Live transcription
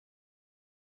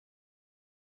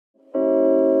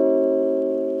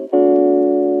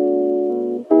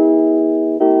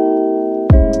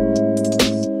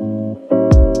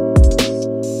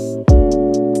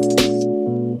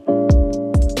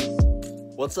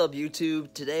What's up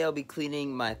YouTube? Today I'll be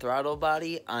cleaning my throttle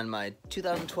body on my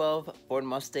 2012 Ford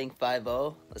Mustang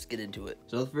 5.0. Let's get into it.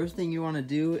 So the first thing you want to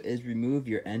do is remove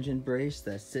your engine brace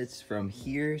that sits from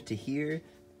here to here.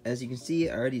 As you can see,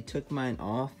 I already took mine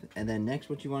off, and then next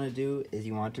what you want to do is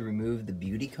you want to remove the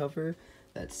beauty cover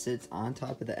that sits on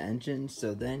top of the engine,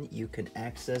 so then you can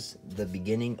access the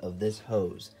beginning of this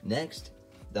hose. Next,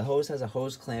 the hose has a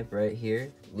hose clamp right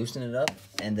here. Loosen it up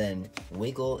and then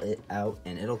wiggle it out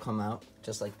and it'll come out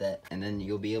just like that, and then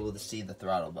you'll be able to see the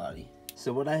throttle body.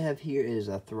 So what I have here is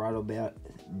a throttle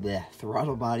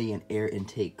body and air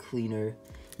intake cleaner.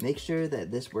 Make sure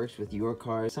that this works with your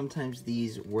car. Sometimes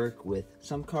these work with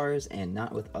some cars and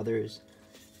not with others.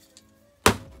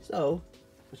 So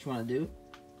what you want to do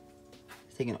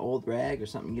is take an old rag or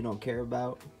something you don't care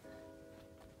about.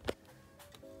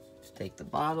 Take the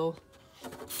bottle.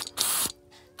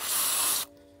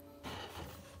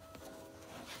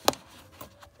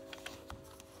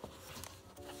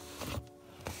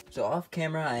 So off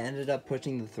camera, I ended up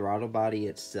pushing the throttle body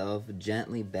itself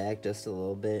gently back just a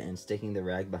little bit and sticking the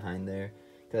rag behind there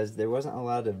because there wasn't a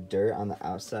lot of dirt on the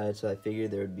outside, so I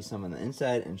figured there would be some on the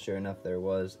inside, and sure enough there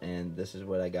was, and this is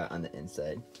what I got on the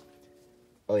inside.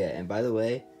 Oh yeah, and by the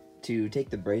way, to take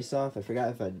the brace off, I forgot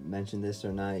if I mentioned this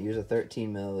or not, use a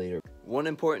 13 milliliter. One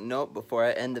important note before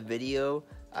I end the video,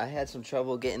 I had some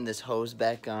trouble getting this hose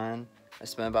back on. I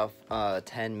spent about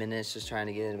 10 minutes just trying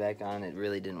to get it back on. It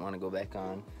really didn't want to go back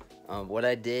on. What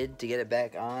I did to get it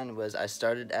back on was I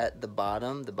started at the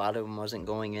bottom. The bottom wasn't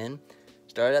going in.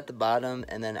 Started at the bottom,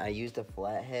 and then I used a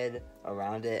flathead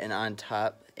around it and on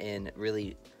top and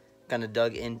really kind of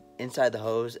dug inside the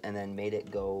hose and then made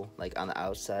it go like on the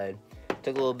outside.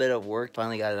 Took a little bit of work,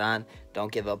 finally got it on.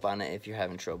 Don't give up on it if you're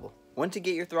having trouble. When to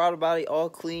get your throttle body all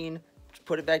clean,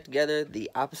 put it back together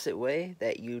the opposite way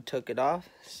that you took it off.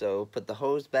 So put the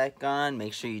hose back on,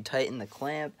 make sure you tighten the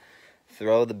clamp,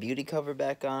 throw the beauty cover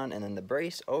back on, and then the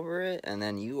brace over it, and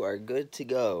then you are good to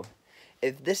go.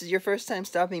 If this is your first time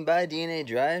stopping by DNA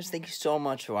Drives, thank you so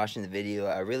much for watching the video.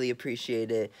 I really appreciate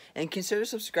it. And consider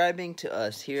subscribing to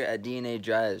us here at DNA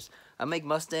Drives. I make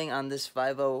Mustang on this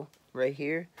 5.0 right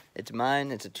here. It's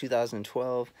mine. It's a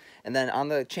 2012. And then on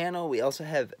the channel, we also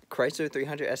have Chrysler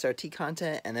 300 SRT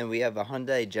content. And then we have a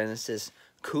Hyundai Genesis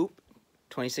Coupe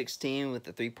 2016 with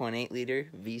the 3.8 liter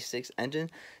V6 engine.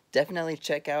 Definitely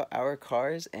check out our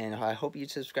cars, and I hope you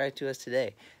subscribe to us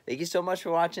today. Thank you so much for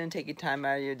watching. Take your time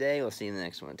out of your day. We'll see you in the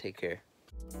next one. Take care.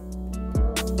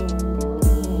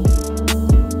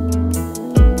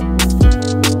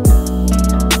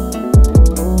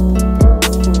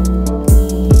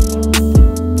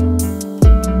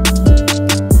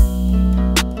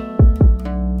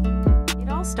 It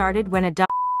all started when a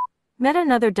met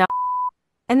another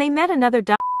and they met another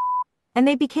and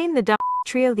they became the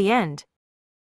trio. The end.